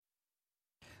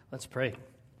Let's pray.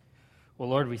 Well,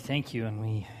 Lord, we thank you and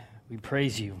we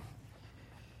praise you,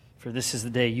 for this is the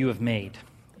day you have made.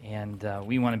 And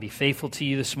we want to be faithful to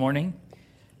you this morning,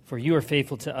 for you are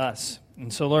faithful to us.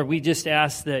 And so, Lord, we just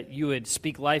ask that you would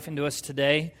speak life into us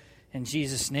today in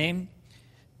Jesus' name,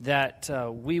 that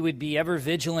we would be ever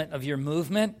vigilant of your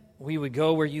movement. We would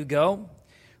go where you go.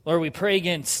 Lord, we pray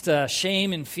against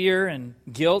shame and fear and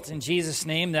guilt in Jesus'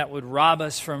 name that would rob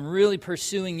us from really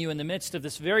pursuing you in the midst of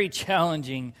this very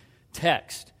challenging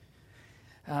text.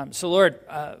 So, Lord,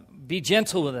 be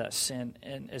gentle with us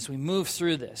and as we move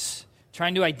through this,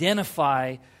 trying to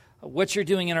identify what you're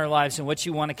doing in our lives and what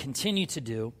you want to continue to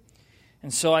do.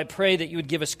 And so I pray that you would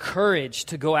give us courage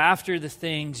to go after the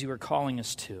things you are calling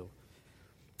us to.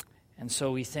 And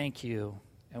so we thank you.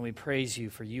 And we praise you,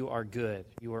 for you are good.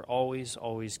 You are always,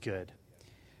 always good.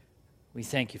 We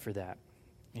thank you for that.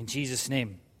 In Jesus'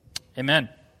 name, amen.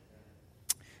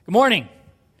 Good morning.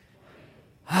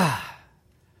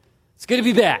 It's good to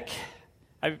be back.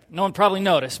 No one probably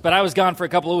noticed, but I was gone for a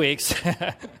couple of weeks.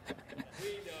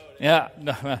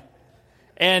 Yeah.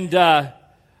 And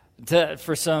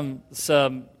for some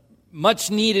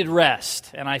much-needed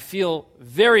rest. And I feel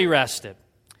very rested.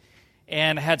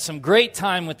 And had some great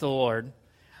time with the Lord.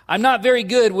 I'm not very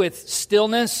good with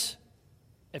stillness.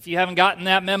 If you haven't gotten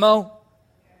that memo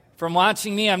from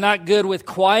watching me, I'm not good with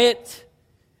quiet.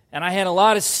 And I had a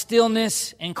lot of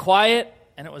stillness and quiet,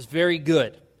 and it was very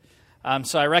good.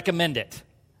 So I recommend it.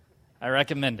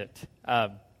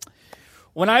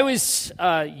 When I was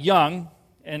young,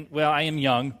 and well, I am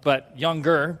young, but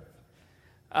younger,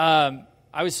 I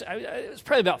was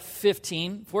probably about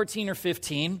 14 or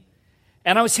 15,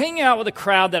 and I was hanging out with a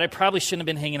crowd that I probably shouldn't have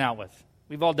been hanging out with.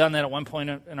 We've all done that at one point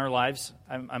in our lives,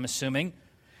 I'm assuming.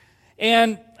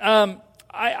 And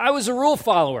I was a rule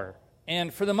follower,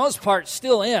 and for the most part,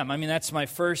 still am. I mean, that's my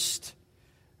first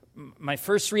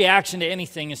reaction to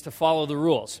anything is to follow the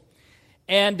rules.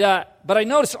 And but I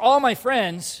noticed all my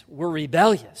friends were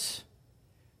rebellious,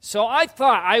 so I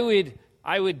thought I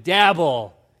would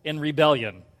dabble in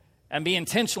rebellion and be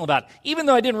intentional about it, even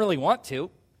though I didn't really want to.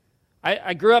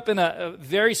 I grew up in a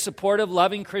very supportive,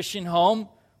 loving Christian home,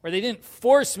 where they didn't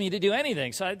force me to do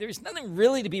anything. So there's nothing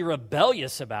really to be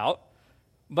rebellious about.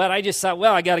 But I just thought,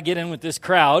 well, I got to get in with this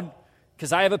crowd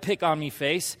because I have a pick-on-me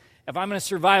face. If I'm going to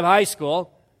survive high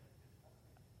school,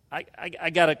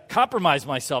 I got to compromise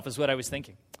myself is what I was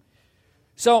thinking.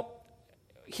 So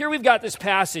here we've got this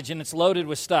passage, and it's loaded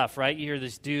with stuff, right? You hear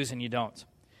these do's and you don'ts.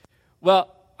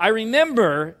 Well, I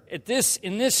remember in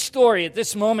this story, at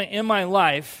this moment in my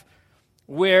life,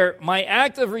 where my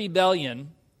act of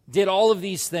rebellion did all of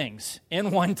these things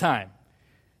in one time.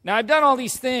 Now, I've done all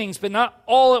these things, but not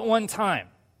all at one time.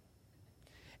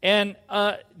 And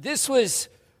this was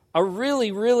a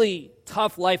really, really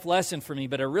tough life lesson for me,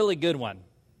 but a really good one.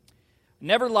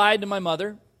 Never lied to my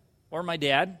mother or my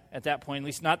dad at that point, at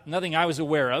least nothing I was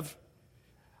aware of.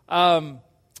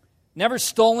 Never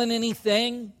stolen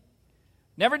anything.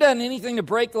 Never done anything to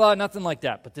break the law, nothing like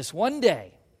that. But this one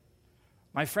day,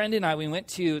 my friend and I, we went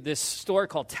to this store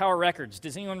called Tower Records.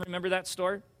 Does anyone remember that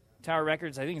store? Tower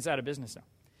Records? I think it's out of business now.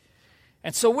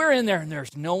 And so we're in there, and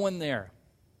there's no one there.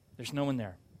 There's no one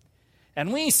there.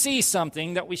 And we see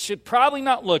something that we should probably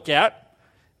not look at.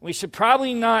 We should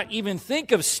probably not even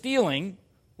think of stealing,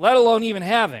 let alone even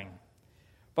having.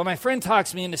 But my friend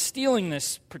talks me into stealing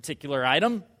this particular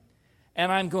item,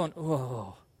 and I'm going,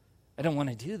 oh, I don't want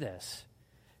to do this.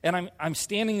 And I'm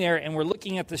standing there, and we're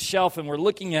looking at the shelf, and we're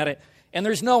looking at it, and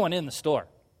there's no one in the store.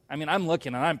 I mean, I'm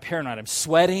looking, and I'm paranoid. I'm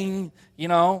sweating,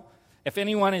 If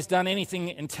anyone has done anything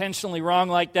intentionally wrong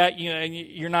like that,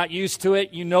 you're not used to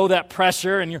it. You know that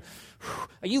pressure, and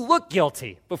you look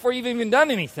guilty before you've even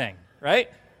done anything, right?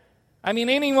 I mean,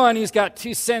 anyone who's got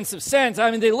 2 cents of sense,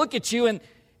 they look at you,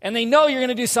 and they know you're going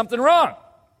to do something wrong.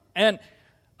 And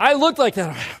I looked like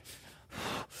that.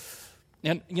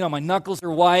 And, my knuckles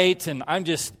are white, and I'm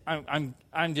just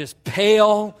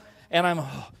pale, and I'm...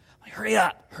 Hurry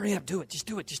up, do it, just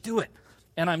do it.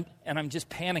 And I'm just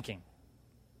panicking.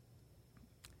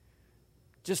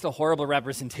 Just a horrible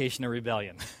representation of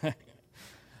rebellion.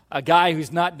 A guy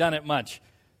who's not done it much.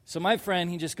 So my friend,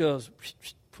 he just goes,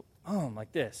 boom,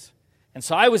 like this. And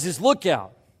so I was his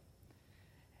lookout.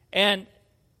 And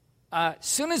as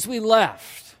soon as we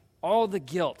left, all the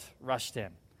guilt rushed in.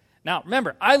 Now,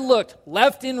 remember, I looked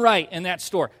left and right in that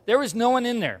store. There was no one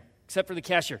in there except for the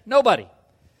cashier. Nobody.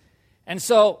 And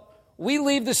so we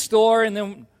leave the store, and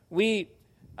then we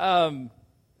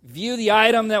view the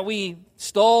item that we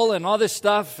stole and all this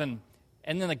stuff, and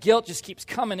then the guilt just keeps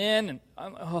coming in, and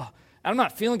I'm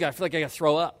not feeling good. I feel like I got to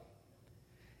throw up.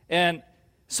 And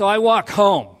so I walk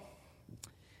home,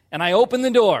 And I opened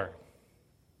the door.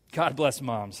 God bless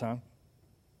moms, huh?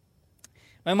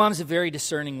 My mom's a very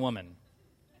discerning woman.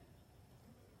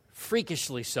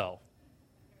 Freakishly so.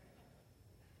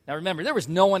 Now remember, there was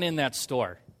no one in that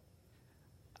store.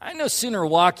 I no sooner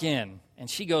walk in, and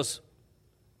she goes,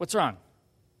 "What's wrong?"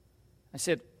 I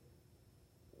said,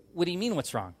 "What do you mean,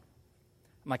 what's wrong?"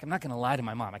 I'm like, I'm not going to lie to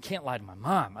my mom. I can't lie to my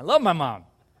mom. I love my mom.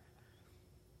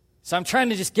 So I'm trying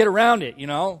to just get around it,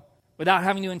 without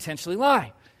having to intentionally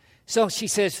lie. So she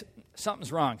says,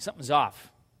 "Something's wrong. Something's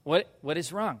off." What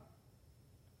is wrong?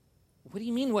 What do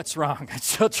you mean, what's wrong? I'm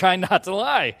still trying not to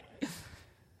lie.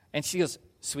 And she goes,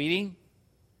 "Sweetie,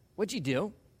 what'd you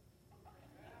do?"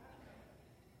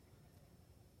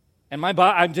 And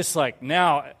I'm just like,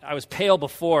 now, I was pale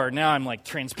before, now I'm like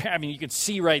transparent. I mean, you could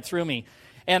see right through me.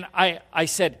 And I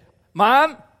said,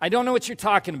 "Mom, I don't know what you're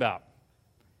talking about."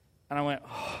 And I went,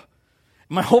 oh.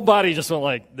 My whole body just went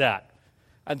like that.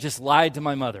 I just lied to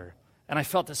my mother. And I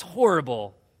felt this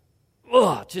horrible,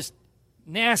 just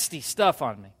nasty stuff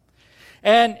on me.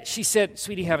 And she said,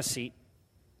 "Sweetie, have a seat."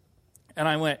 And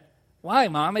I went, "Why,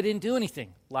 Mom? I didn't do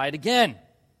anything." Lied again.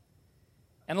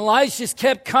 And the lies just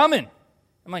kept coming.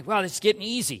 I'm like, wow, this is getting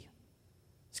easy.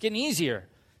 It's getting easier.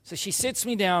 So she sits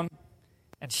me down,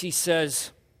 and she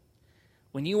says,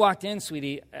 "When you walked in,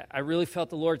 sweetie, I really felt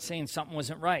the Lord saying something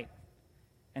wasn't right."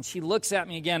 And she looks at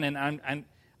me again, and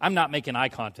I'm not making eye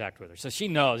contact with her. So she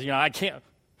knows, I can't.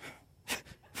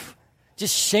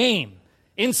 Just shame,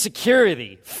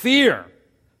 insecurity, fear.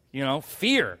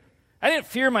 Fear. I didn't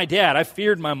fear my dad. I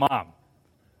feared my mom.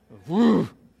 Woo.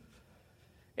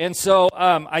 And so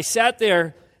I sat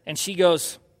there, and she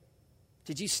goes,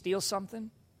 "Did you steal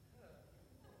something?"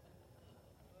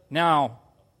 Now,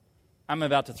 I'm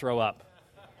about to throw up.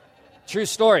 True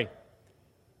story.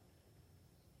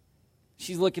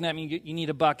 She's looking at me, "You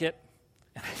need a bucket?"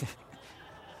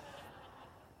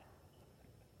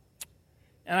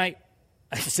 And I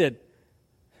said,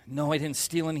 "No, I didn't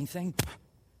steal anything."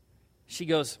 She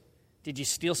goes, "Did you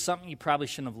steal something you probably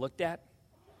shouldn't have looked at?"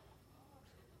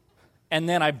 And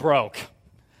then I broke.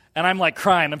 And I'm like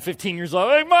crying. I'm 15 years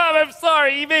old. I'm like, "Mom, I'm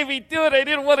sorry. You made me do it. I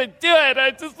didn't want to do it.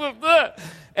 I just was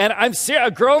And I'm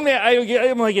a grown man.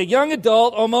 I'm like a young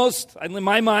adult almost. In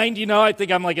my mind, I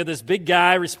think I'm like this big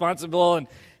guy, responsible.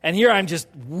 And here I'm just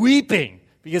weeping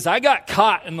because I got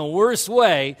caught in the worst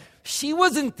way. She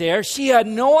wasn't there. She had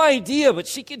no idea, but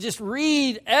she could just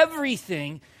read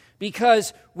everything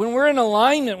because when we're in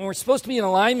alignment, when we're supposed to be in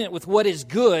alignment with what is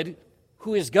good,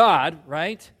 who is God,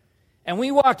 right? And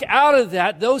we walk out of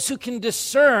that, those who can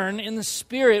discern in the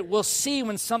Spirit will see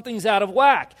when something's out of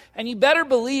whack. And you better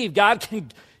believe God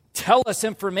can tell us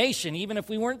information even if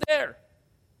we weren't there.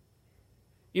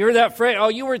 You heard that phrase, "Oh,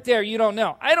 you weren't there, you don't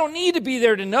know." I don't need to be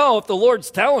there to know if the Lord's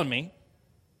telling me,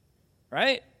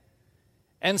 right?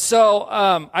 And so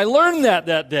I learned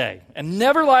that day and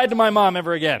never lied to my mom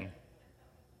ever again.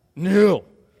 No.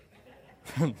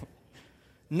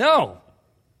 No.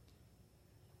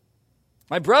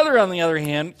 My brother, on the other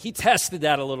hand, he tested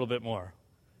that a little bit more.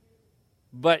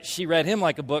 But she read him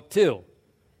like a book too.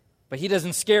 But he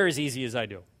doesn't scare as easy as I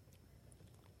do.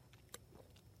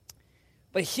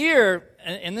 But here,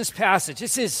 in this passage,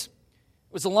 it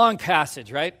was a long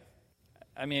passage, right?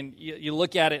 I mean, you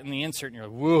look at it in the insert and you're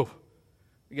like, whoa,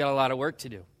 we got a lot of work to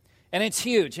do. And it's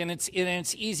huge, and it's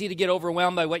easy to get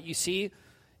overwhelmed by what you see,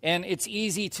 and it's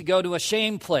easy to go to a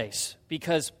shame place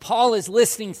because Paul is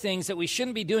listing things that we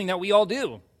shouldn't be doing that we all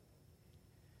do.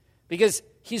 Because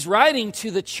he's writing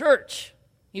to the church.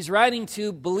 He's writing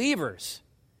to believers.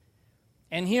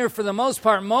 And here, for the most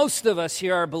part, most of us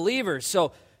here are believers.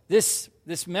 So this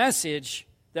message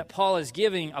that Paul is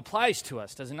giving applies to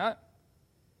us, does it not?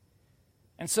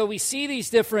 And so we see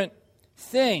these different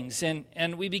things,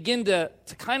 and we begin to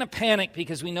kind of panic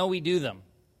because we know we do them.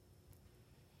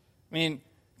 I mean,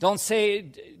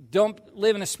 don't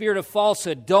live in a spirit of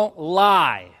falsehood. Don't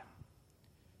lie.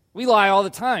 We lie all the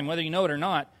time, whether you know it or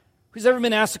not. Who's ever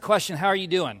been asked a question, "How are you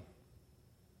doing?"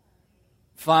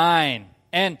 Fine.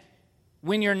 And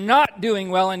when you're not doing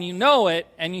well and you know it,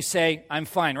 and you say, "I'm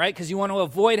fine," right? Because you want to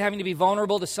avoid having to be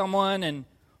vulnerable to someone and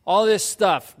all this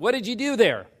stuff. What did you do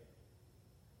there?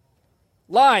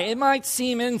 Lie. It might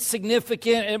seem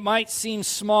insignificant. It might seem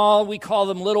small. We call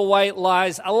them little white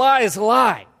lies. A lie is a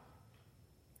lie.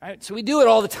 Right? So we do it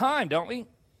all the time, don't we?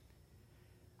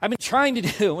 I've been trying to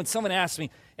do, when someone asks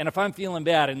me, and if I'm feeling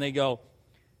bad, and they go,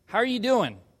 "How are you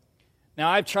doing?"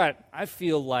 Now, I've tried. I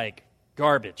feel like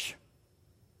garbage.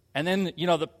 And then,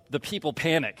 the people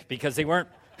panic because they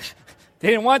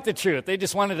didn't want the truth. They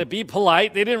just wanted to be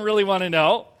polite. They didn't really want to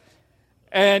know.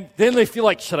 And then they feel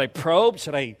like, should I probe?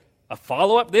 Should I A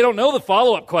follow-up? They don't know the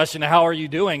follow-up question, how are you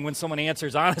doing, when someone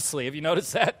answers honestly. Have you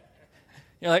noticed that?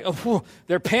 You're like, oh,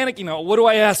 they're panicking. Oh, what do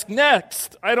I ask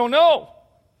next? I don't know.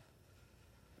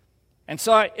 And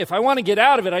so if I want to get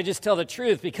out of it, I just tell the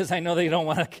truth because I know they don't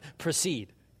want to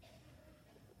proceed.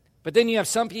 But then you have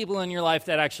some people in your life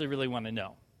that actually really want to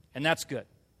know, and that's good.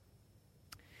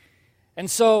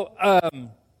 And so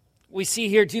we see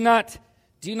here, do not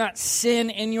sin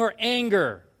in your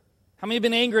anger. How many have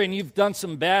been angry and you've done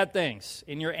some bad things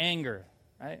in your anger,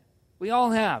 right? We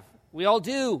all have. We all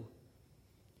do.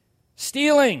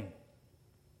 Stealing.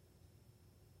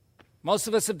 Most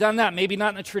of us have done that. Maybe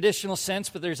not in a traditional sense,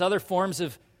 but there's other forms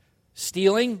of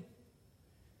stealing.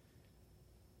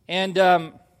 And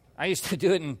I used to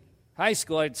do it in high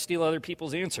school. I'd steal other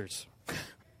people's answers,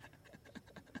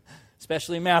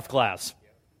 especially in math class.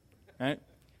 Right?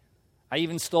 I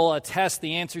even stole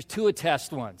the answers to a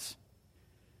test once,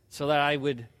 so that I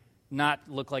would not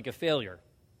look like a failure.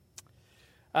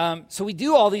 So we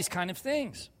do all these kind of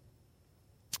things.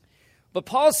 But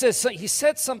Paul says, he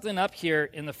set something up here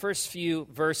in the first few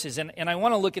verses, and I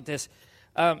want to look at this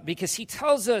because he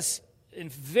tells us in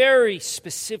very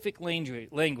specific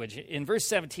language. In verse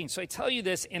 17, so I tell you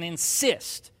this and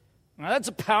insist. Now that's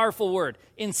a powerful word,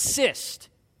 insist.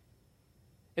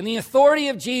 In the authority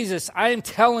of Jesus, I am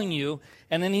telling you,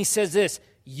 and then he says this,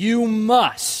 you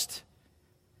must.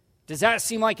 Does that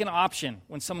seem like an option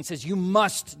when someone says, you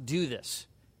must do this?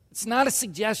 It's not a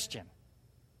suggestion.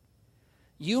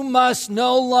 You must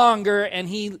no longer, and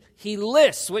he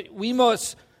lists what we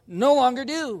must no longer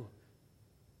do.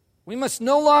 We must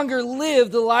no longer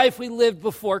live the life we lived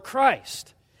before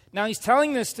Christ. Now, he's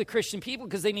telling this to Christian people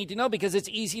because they need to know, because it's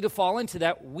easy to fall into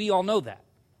that. We all know that.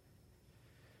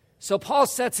 So Paul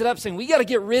sets it up saying, we got to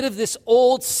get rid of this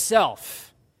old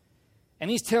self. And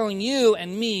he's telling you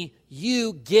and me,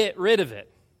 you get rid of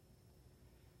it.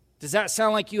 Does that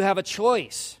sound like you have a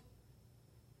choice?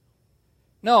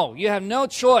 No, you have no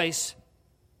choice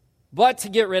but to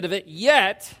get rid of it,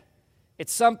 yet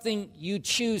it's something you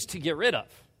choose to get rid of.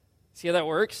 See how that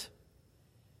works?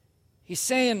 He's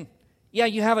saying, yeah,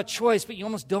 you have a choice, but you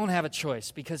almost don't have a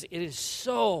choice because it is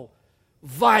so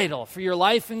vital for your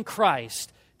life in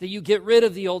Christ that you get rid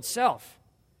of the old self.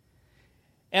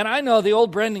 And I know the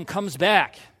old Brendan comes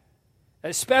back,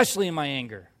 especially in my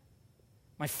anger,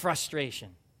 my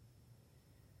frustration.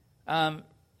 A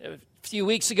few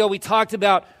weeks ago, we talked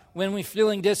about when we're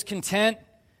feeling discontent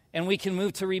and we can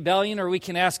move to rebellion, or we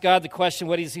can ask God the question,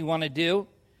 what does he want to do?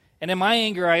 And in my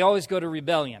anger, I always go to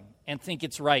rebellion and think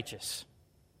it's righteous.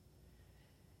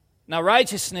 Now,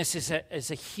 righteousness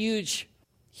is a huge,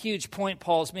 huge point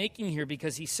Paul's making here,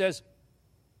 because he says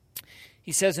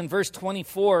in verse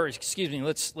 24,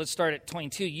 let's start at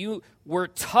 22, you were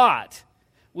taught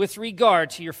with regard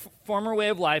to your former way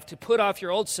of life to put off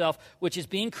your old self, which is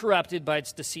being corrupted by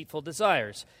its deceitful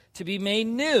desires, to be made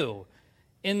new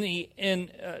in the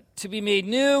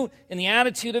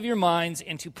attitude of your minds,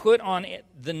 and to put on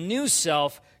the new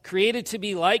self, created to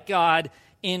be like God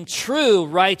in true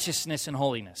righteousness and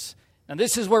holiness. Now,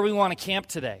 this is where we want to camp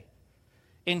today.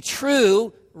 In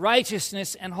true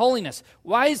righteousness and holiness.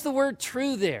 Why is the word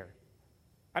true there?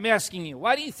 I'm asking you,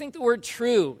 why do you think the word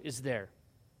true is there?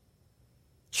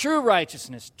 True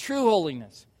righteousness, true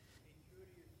holiness.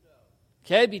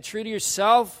 Okay, be true to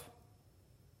yourself.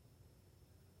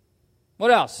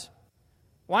 What else?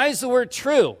 Why is the word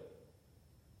true?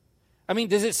 I mean,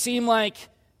 does it seem like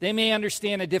they may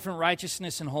understand a different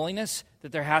righteousness and holiness,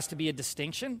 that there has to be a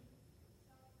distinction?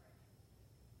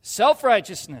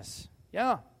 Self-righteousness,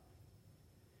 yeah.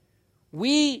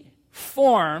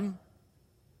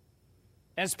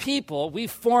 As people, we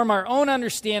form our own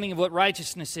understanding of what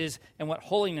righteousness is and what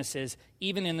holiness is,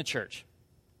 even in the church.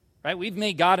 Right? We've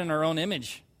made God in our own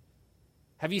image.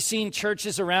 Have you seen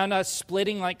churches around us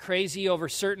splitting like crazy over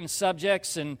certain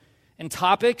subjects and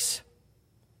topics?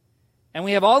 And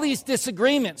we have all these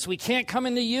disagreements. We can't come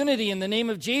into unity in the name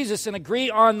of Jesus and agree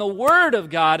on the Word of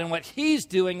God and what He's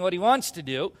doing, what He wants to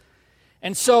do.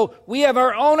 And so we have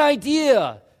our own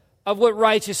idea of what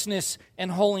righteousness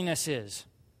and holiness is.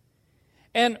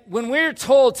 And when we're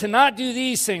told to not do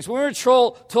these things, when we're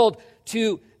told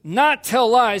to not tell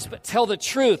lies but tell the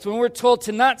truth, when we're told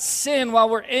to not sin while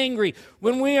we're angry,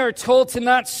 when we are told to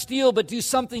not steal but do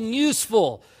something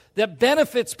useful that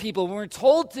benefits people, when we're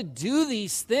told to do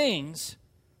these things,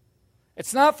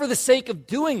 it's not for the sake of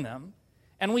doing them,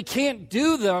 and we can't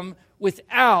do them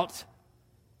without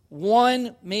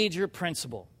one major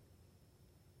principle.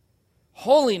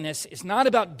 Holiness is not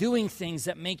about doing things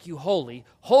that make you holy.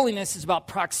 Holiness is about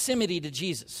proximity to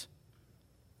Jesus.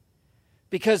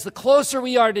 Because the closer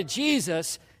we are to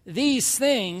Jesus, these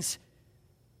things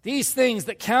These things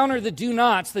that counter the do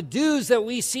nots, the do's that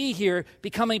we see here,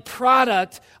 become a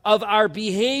product of our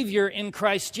behavior in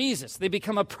Christ Jesus. They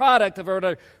become a product of what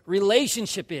our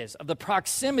relationship is, of the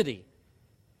proximity.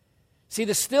 See,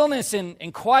 the stillness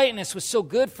and quietness was so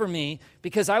good for me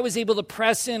because I was able to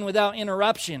press in without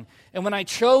interruption. And when I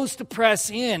chose to press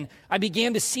in, I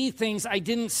began to see things I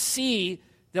didn't see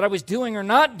that I was doing or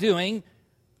not doing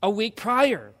a week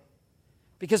prior,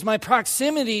 because my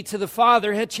proximity to the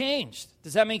Father had changed.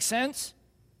 Does that make sense?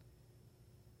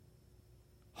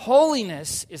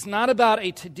 Holiness is not about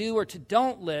a to-do or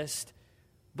to-don't list,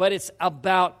 but it's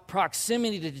about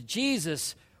proximity to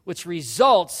Jesus, which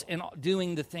results in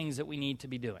doing the things that we need to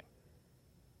be doing.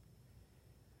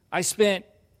 I spent,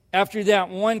 after that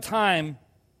one time,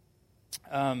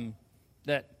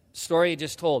 that story I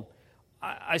just told,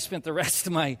 I spent the rest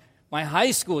of my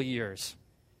high school years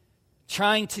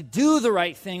trying to do the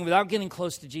right thing without getting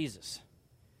close to Jesus.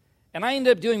 And I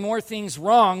ended up doing more things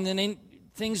wrong than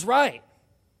things right,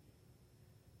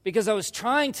 because I was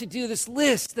trying to do this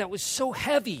list that was so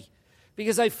heavy,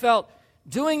 because I felt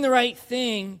doing the right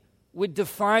thing would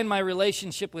define my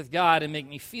relationship with God and make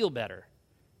me feel better.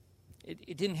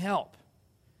 It didn't help.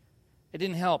 It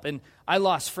didn't help. And I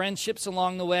lost friendships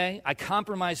along the way. I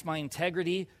compromised my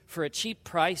integrity for a cheap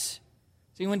price.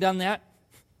 Has anyone done that?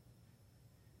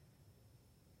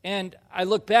 And I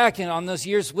look back on those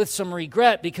years with some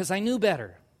regret because I knew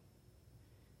better.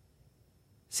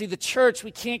 See, the church,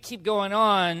 we can't keep going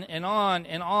on and on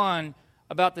and on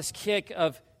about this kick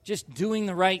of just doing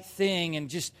the right thing and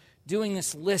just doing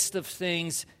this list of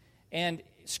things. And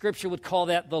Scripture would call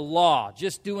that the law,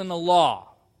 just doing the law.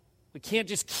 We can't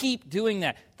just keep doing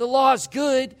that. The law is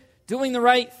good. Doing the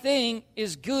right thing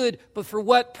is good, but for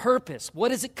what purpose? What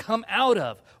does it come out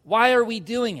of? Why are we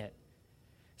doing it?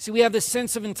 See, we have this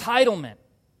sense of entitlement.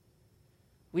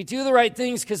 We do the right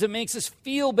things because it makes us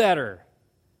feel better.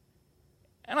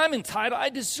 And I'm entitled. I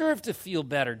deserve to feel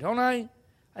better, don't I?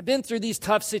 I've been through these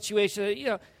tough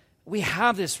situations. We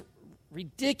have this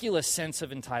ridiculous sense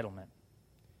of entitlement.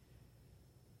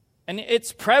 And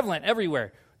it's prevalent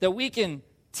everywhere, that we can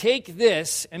take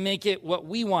this and make it what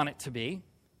we want it to be.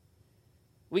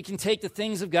 We can take the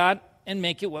things of God and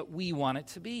make it what we want it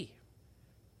to be.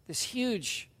 This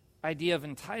huge idea of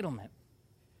entitlement.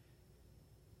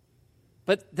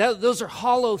 But those are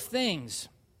hollow things.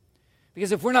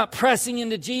 Because if we're not pressing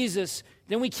into Jesus,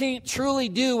 then we can't truly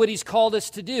do what He's called us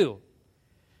to do.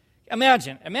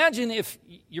 Imagine if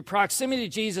your proximity to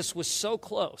Jesus was so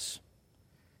close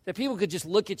that people could just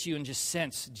look at you and just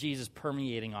sense Jesus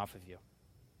permeating off of you.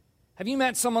 Have you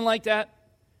met someone like that?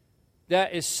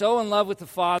 That is so in love with the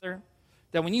Father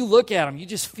that when you look at Him, you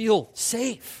just feel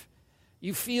safe.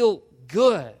 You feel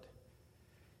good.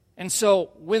 And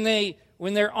so when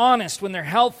they're honest, when they're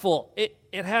helpful,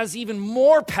 it has even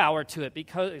more power to it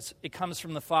because it comes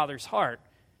from the Father's heart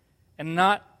and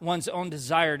not one's own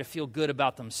desire to feel good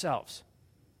about themselves.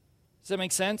 Does that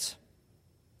make sense?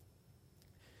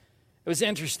 It was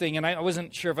interesting, and I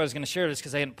wasn't sure if I was going to share this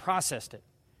because I hadn't processed it.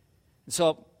 And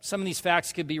so some of these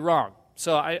facts could be wrong.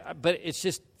 But it's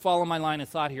just follow my line of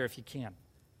thought here if you can.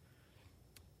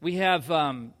 We have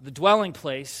the dwelling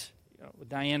place with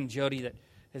Diane and Jody, that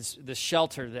is the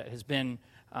shelter that has been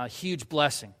a huge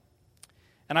blessing.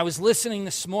 And I was listening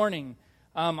this morning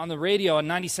on the radio on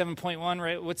 97.1,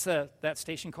 right? What's that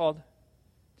station called?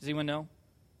 Does anyone know?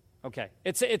 Okay.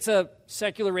 It's a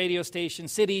secular radio station.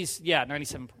 Cities,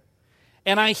 97.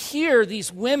 And I hear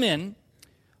these women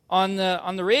on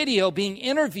the radio being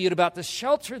interviewed about the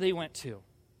shelter they went to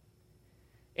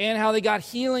and how they got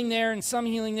healing there and some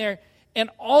healing there. And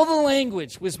all the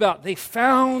language was about they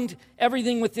found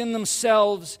everything within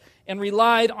themselves and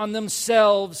relied on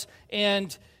themselves.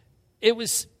 And it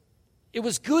was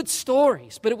good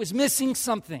stories, but it was missing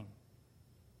something.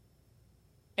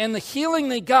 And the healing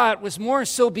they got was more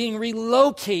so being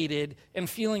relocated and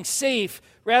feeling safe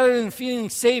rather than feeling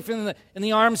safe in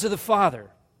the arms of the Father.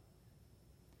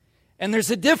 And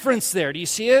there's a difference there. Do you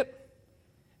see it?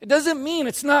 It doesn't mean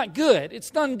it's not good. It's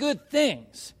done good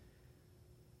things.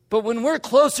 But when we're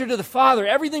closer to the Father,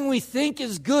 everything we think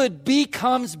is good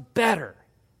becomes better.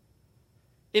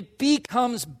 It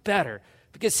becomes better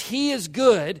because He is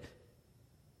good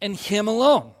and Him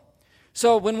alone.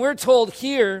 So when we're told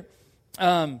here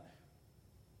where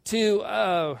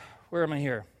am I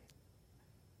here?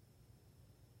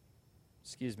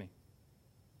 Excuse me.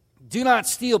 Do not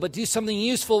steal, but do something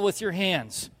useful with your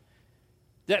hands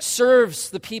that serves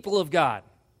the people of God,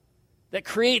 that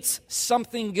creates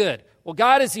something good. Well,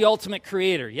 God is the ultimate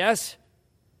creator, yes?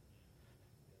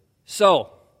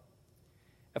 So,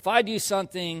 if I do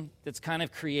something that's kind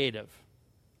of creative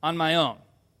on my own,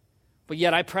 But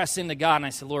yet I press into God and I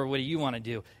say, Lord, what do you want to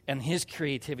do? And his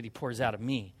creativity pours out of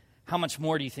me. How much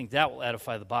more do you think that will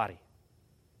edify the body?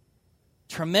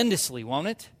 Tremendously, won't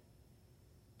it?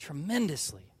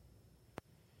 Tremendously.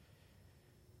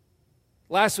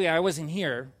 Last week I wasn't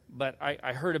here, but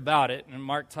I heard about it, and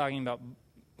Mark talking about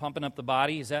pumping up the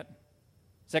body. Is that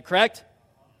correct?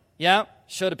 Yeah?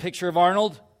 Showed a picture of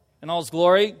Arnold in all his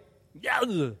glory.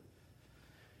 Yeah.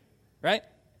 Right?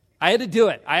 I had to do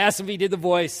it. I asked him if he did the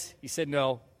voice. He said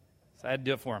no. So I had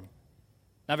to do it for him.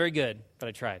 Not very good, but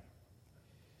I tried.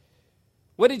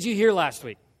 What did you hear last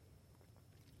week?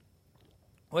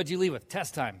 What did you leave with?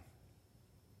 Test time.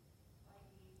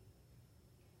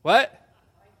 What?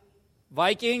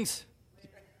 Vikings?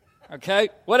 Okay.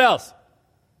 What else?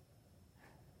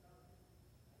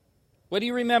 What do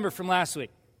you remember from last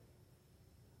week?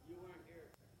 You weren't here.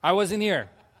 I wasn't here.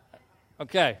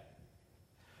 Okay.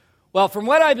 Well, from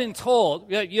what I've been told,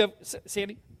 you have,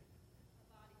 Sandy?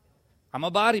 I'm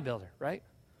a bodybuilder, right?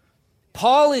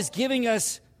 Paul is giving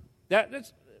us,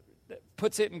 that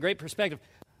puts it in great perspective.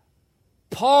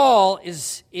 Paul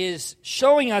is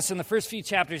showing us in the first few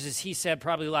chapters, as he said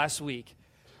probably last week,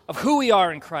 of who we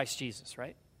are in Christ Jesus,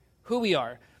 right? Who we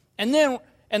are. And then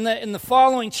in the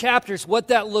following chapters, what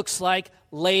that looks like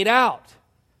laid out.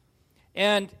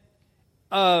 And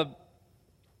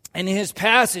in his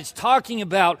passage, talking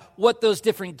about what those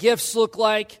different gifts look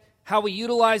like, how we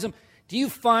utilize them. Do you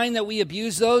find that we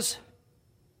abuse those?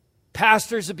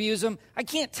 Pastors abuse them? I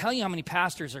can't tell you how many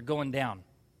pastors are going down.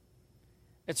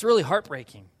 It's really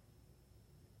heartbreaking.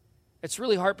 It's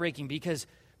really heartbreaking because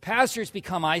pastors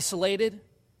become isolated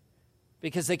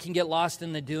because they can get lost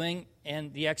in the doing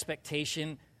and the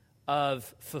expectation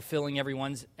of fulfilling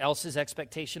everyone else's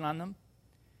expectation on them.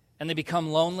 And they become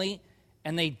lonely,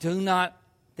 and they do not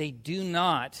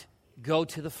go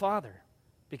to the Father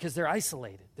because they're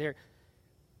isolated.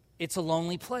 It's a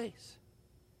lonely place.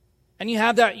 And you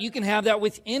can have that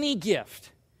with any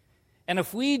gift. And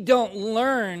if we don't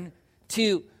learn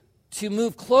to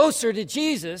move closer to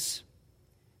Jesus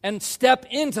and step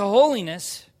into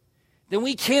holiness, then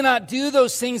we cannot do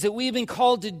those things that we've been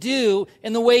called to do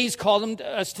in the way He's called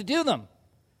us to do them.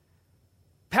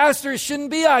 Pastors shouldn't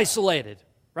be isolated,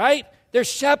 right? They're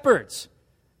shepherds.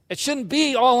 It shouldn't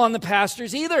be all on the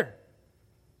pastors either.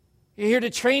 You're here to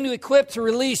train, to equip, to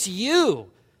release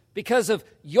you because of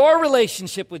your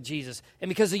relationship with Jesus and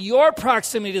because of your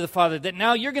proximity to the Father, that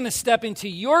now you're going to step into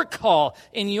your call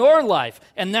in your life,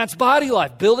 and that's body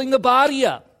life, building the body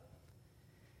up.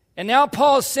 And now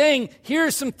Paul is saying, here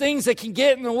are some things that can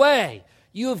get in the way.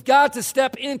 You have got to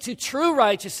step into true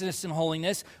righteousness and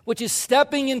holiness, which is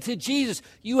stepping into Jesus.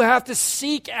 You have to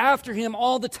seek after Him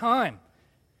all the time.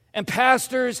 And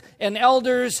pastors and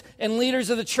elders and leaders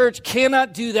of the church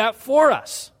cannot do that for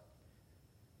us.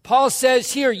 Paul says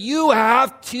here, you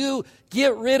have to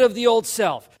get rid of the old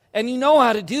self. And you know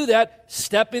how to do that.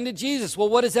 Step into Jesus. Well,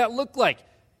 what does that look like?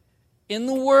 In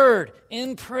the Word,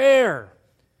 in prayer.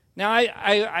 Now,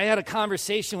 I had a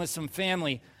conversation with some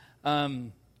family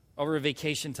over a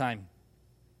vacation time.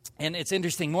 And it's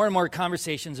interesting, more and more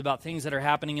conversations about things that are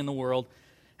happening in the world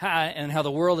and how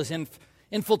the world is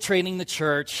infiltrating the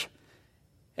church.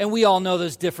 And we all know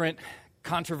those different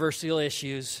controversial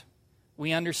issues.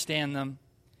 We understand them.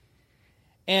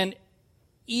 And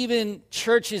even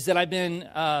churches that I've been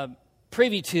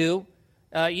privy to,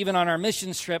 even on our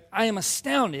mission trip, I am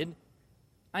astounded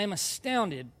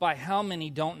by how many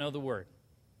don't know the Word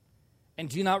and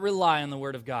do not rely on the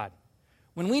Word of God.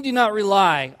 When we do not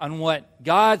rely on what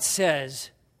God says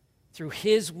through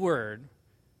His Word,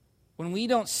 when we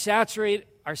don't saturate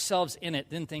ourselves in it,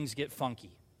 then things get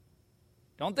funky.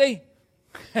 Don't they?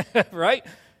 Right?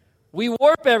 We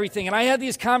warp everything. And I had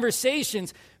these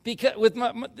conversations with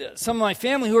some of my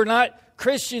family who are not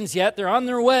Christians yet. They're on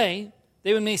their way.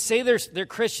 They may say they're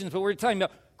Christians, but we're talking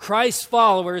about Christ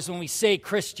followers when we say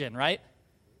Christian, right?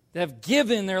 They have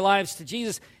given their lives to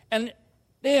Jesus. And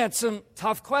they had some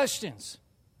tough questions.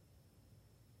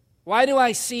 Why do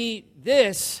I see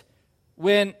this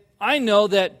when I know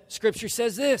that Scripture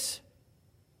says this?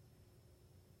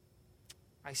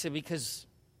 I said, because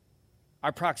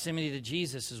our proximity to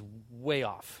Jesus is way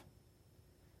off.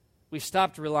 We've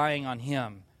stopped relying on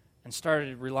Him and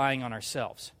started relying on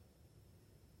ourselves.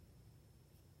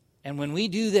 And when we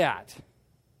do that,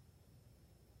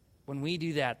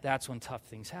 that's when tough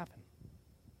things happen.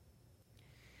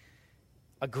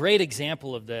 A great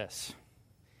example of this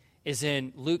is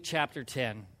in Luke chapter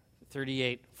 10,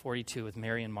 38, 42 with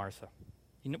Mary and Martha.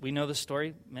 We know the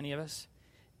story, many of us.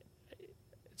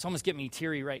 It's almost getting me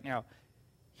teary right now.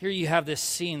 Here you have this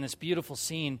scene, this beautiful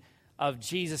scene of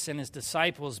Jesus and His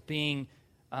disciples being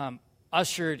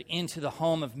ushered into the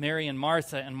home of Mary and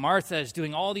Martha. And Martha is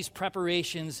doing all these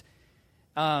preparations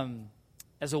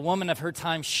as a woman of her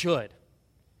time should.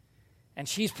 And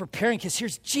she's preparing because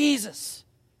here's Jesus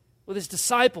with his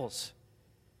disciples.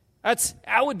 That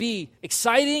would be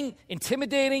exciting,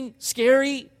 intimidating,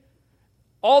 scary,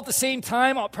 all at the same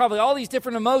time, probably all these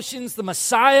different emotions. The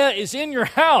Messiah is in your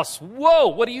house. Whoa,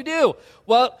 what do?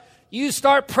 Well, you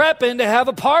start prepping to have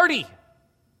a party.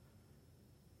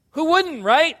 Who wouldn't,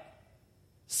 right?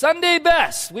 Sunday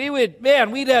best.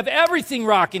 We'd have everything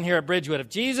rocking here at Bridgewood. If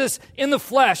Jesus in the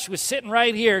flesh was sitting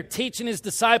right here teaching his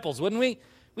disciples, wouldn't we?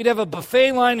 We'd have a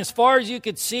buffet line as far as you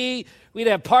could see. We'd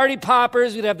have party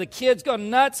poppers. We'd have the kids going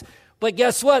nuts. But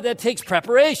guess what? That takes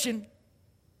preparation.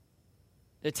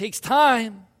 It takes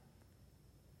time.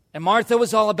 And Martha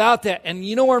was all about that. And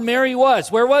you know where Mary was?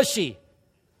 Where was she?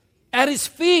 At his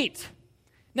feet.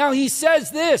 Now he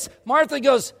says this. Martha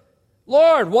goes,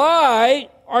 Lord, why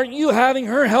aren't you having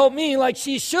her help me like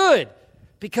she should?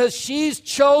 Because she's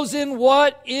chosen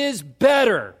what is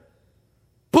better.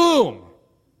 Boom.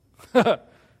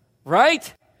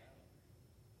 Right?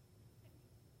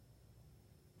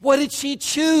 What did she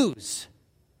choose?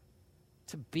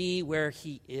 To be where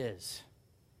he is.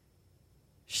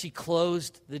 She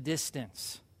closed the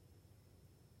distance.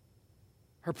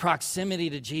 Her proximity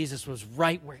to Jesus was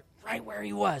right where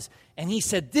he was. And he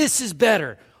said, this is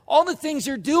better. All the things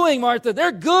you're doing, Martha,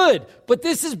 they're good, but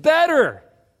this is better.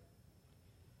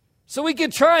 So we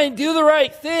can try and do the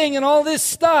right thing and all this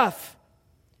stuff.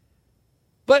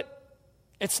 But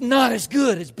it's not as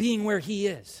good as being where he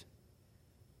is.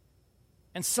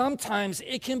 And sometimes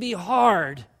it can be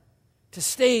hard to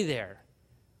stay there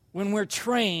when we're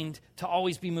trained to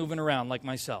always be moving around like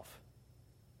myself.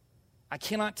 I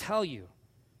cannot tell you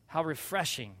how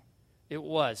refreshing it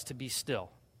was to be still.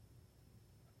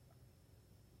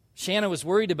 Shanna was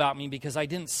worried about me because I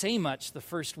didn't say much the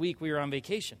first week we were on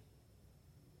vacation.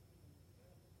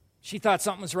 She thought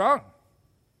something was wrong.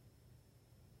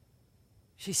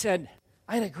 She said,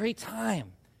 I had a great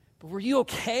time, but were you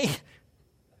okay?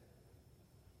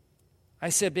 I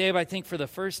said, babe, I think for the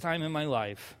first time in my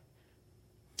life,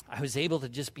 I was able to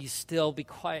just be still, be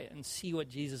quiet, and see what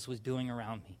Jesus was doing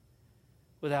around me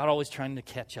without always trying to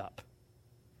catch up.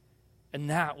 And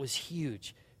that was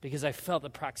huge because I felt the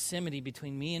proximity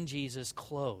between me and Jesus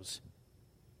close.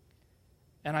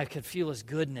 And I could feel his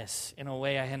goodness in a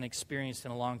way I hadn't experienced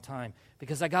in a long time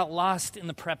because I got lost in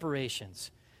the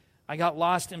preparations. I got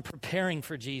lost in preparing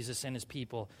for Jesus and his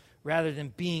people rather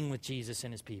than being with Jesus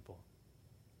and his people.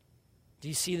 Do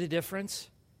you see the difference?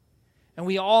 And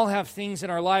we all have things in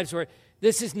our lives where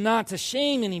this is not to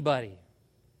shame anybody.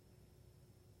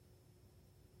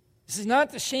 This is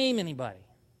not to shame anybody.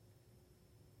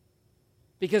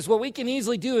 Because what we can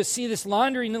easily do is see this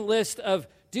laundry list of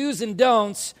do's and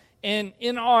don'ts, and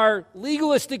in our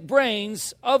legalistic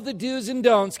brains of the do's and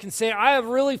don'ts can say, I have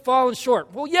really fallen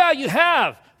short. Well, yeah, you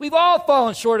have. We've all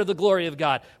fallen short of the glory of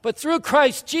God. But through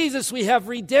Christ Jesus, we have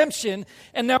redemption,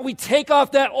 and now we take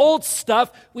off that old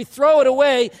stuff, we throw it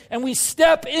away, and we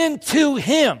step into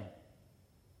him.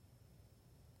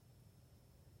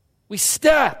 We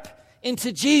step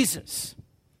into Jesus.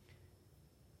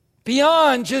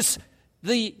 Beyond just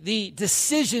the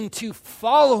decision to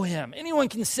follow him. Anyone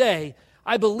can say,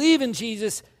 I believe in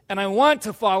Jesus and I want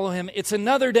to follow him. It's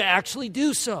another to actually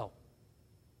do so.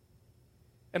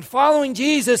 And following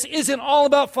Jesus isn't all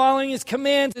about following his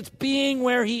commands. It's being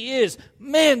where he is.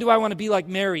 Man, do I want to be like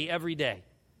Mary every day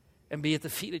and be at the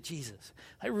feet of Jesus.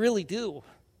 I really do.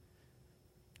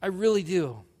 I really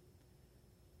do.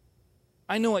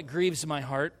 I know what grieves my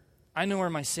heart. I know where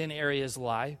my sin areas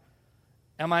lie.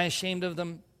 Am I ashamed of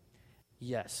them?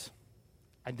 Yes.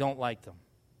 I don't like them.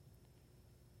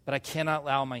 But I cannot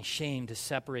allow my shame to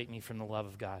separate me from the love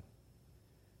of God.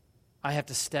 I have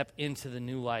to step into the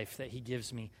new life that he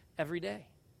gives me every day.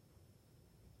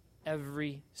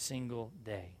 Every single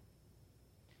day.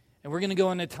 And we're going to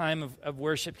go into a time of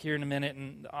worship here in a minute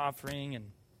and the offering.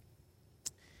 And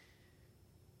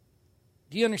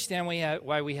do you understand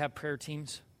why we have prayer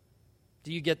teams?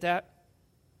 Do you get that?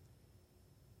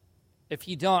 If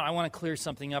you don't, I want to clear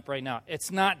something up right now.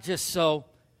 It's not just so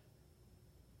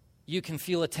you can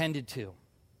feel attended to.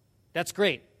 That's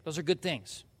great. Those are good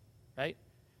things, right?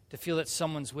 To feel that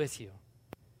someone's with you.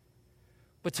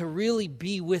 But to really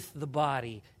be with the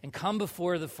body and come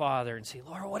before the Father and say,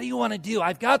 Lord, what do you want to do?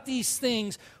 I've got these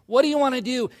things. What do you want to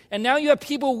do? And now you have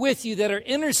people with you that are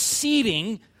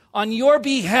interceding on your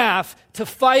behalf to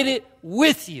fight it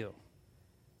with you,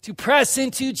 to press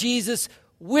into Jesus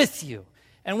with you.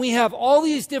 And we have all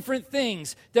these different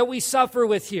things that we suffer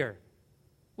with here.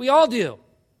 We all do.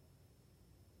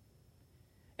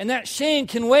 And that shame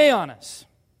can weigh on us.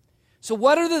 So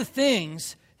what are the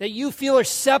things that you feel are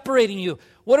separating you?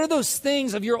 What are those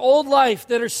things of your old life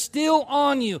that are still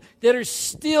on you, that are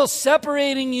still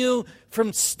separating you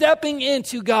from stepping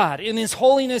into God in His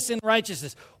holiness and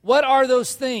righteousness? What are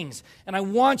those things? And I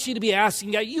want you to be asking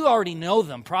God. You already know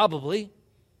them, probably.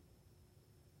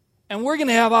 And we're going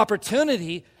to have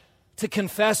opportunity to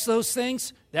confess those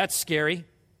things. That's scary.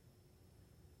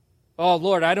 Oh,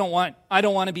 Lord, I don't want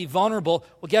to be vulnerable.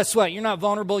 Well, guess what? You're not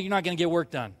vulnerable. You're not going to get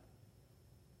work done.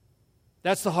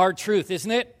 That's the hard truth, isn't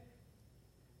it?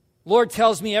 Lord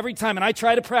tells me every time, and I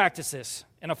try to practice this,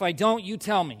 and if I don't, you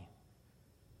tell me.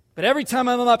 But every time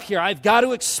I'm up here, I've got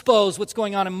to expose what's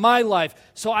going on in my life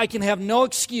so I can have no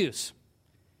excuse.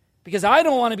 Because I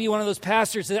don't want to be one of those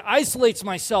pastors that isolates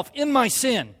myself in my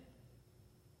sin.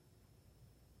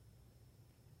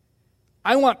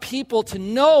 I want people to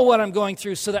know what I'm going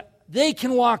through so that they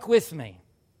can walk with me.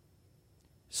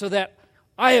 So that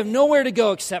I have nowhere to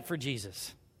go except for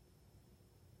Jesus.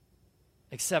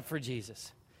 Except for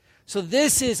Jesus. So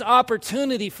this is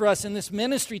opportunity for us in this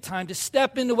ministry time to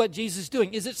step into what Jesus is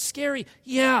doing. Is it scary?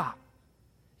 Yeah.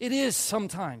 It is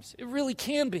sometimes. It really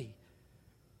can be.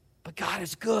 But God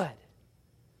is good.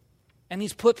 And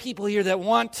He's put people here that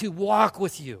want to walk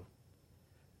with you.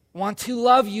 Want to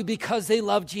love you because they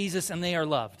love Jesus and they are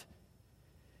loved.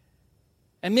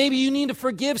 And maybe you need to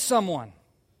forgive someone,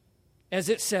 as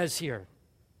it says here.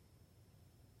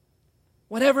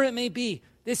 Whatever it may be,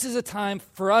 this is a time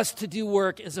for us to do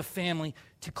work as a family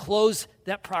to close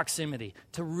that proximity,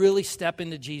 to really step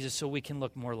into Jesus so we can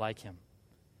look more like Him.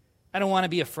 I don't want to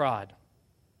be a fraud.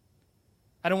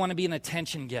 I don't want to be an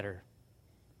attention getter.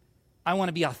 I want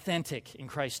to be authentic in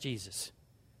Christ Jesus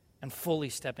and fully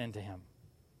step into Him.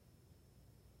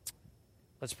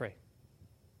 Let's pray.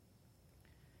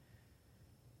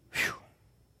 Whew.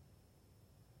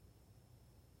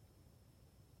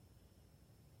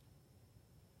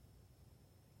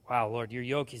 Wow, Lord, your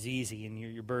yoke is easy and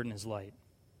your burden is light.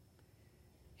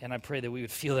 And I pray that we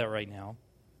would feel that right now.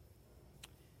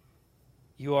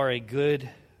 You are a good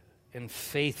and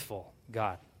faithful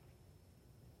God.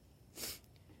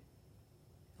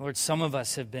 Lord, some of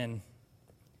us have been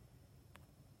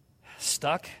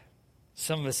stuck.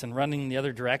 Some of us are running the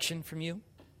other direction from you.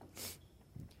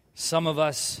 Some of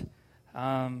us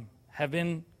have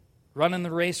been running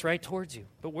the race right towards you.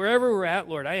 But wherever we're at,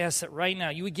 Lord, I ask that right now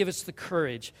you would give us the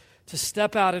courage to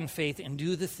step out in faith and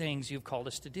do the things you've called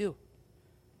us to do.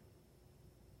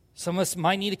 Some of us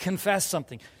might need to confess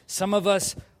something. Some of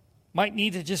us might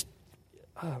need to just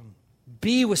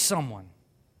be with someone.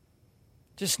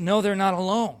 Just know they're not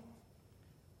alone.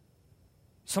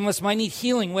 Some of us might need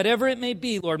healing, whatever it may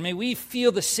be, Lord. May we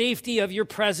feel the safety of your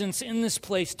presence in this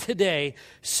place today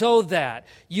so that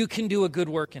you can do a good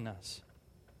work in us.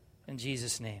 In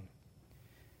Jesus' name.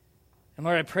 And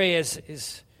Lord, I pray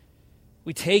as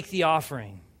we take the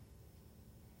offering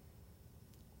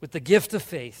with the gift of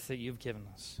faith that you've given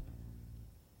us,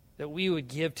 that we would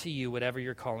give to you whatever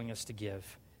you're calling us to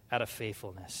give out of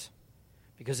faithfulness.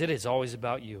 Because it is always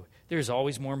about you. There's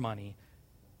always more money.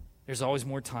 There's always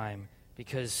more time.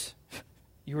 Because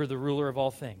you are the ruler of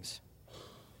all things.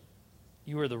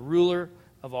 You are the ruler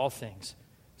of all things.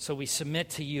 So we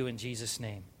submit to you in Jesus'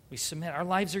 name. We submit. Our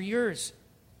lives are yours.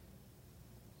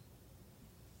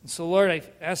 And so, Lord, I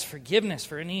ask forgiveness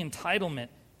for any entitlement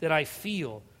that I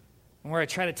feel and where I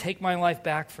try to take my life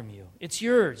back from you. It's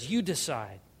yours. You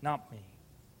decide, not me.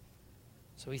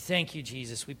 So we thank you,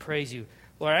 Jesus. We praise you.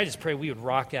 Lord, I just pray we would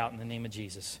rock out in the name of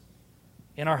Jesus.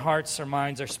 In our hearts, our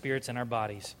minds, our spirits, and our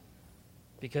bodies.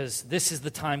 Because this is the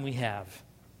time we have.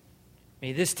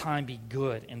 May this time be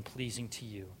good and pleasing to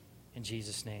you. In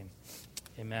Jesus' name,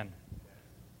 amen.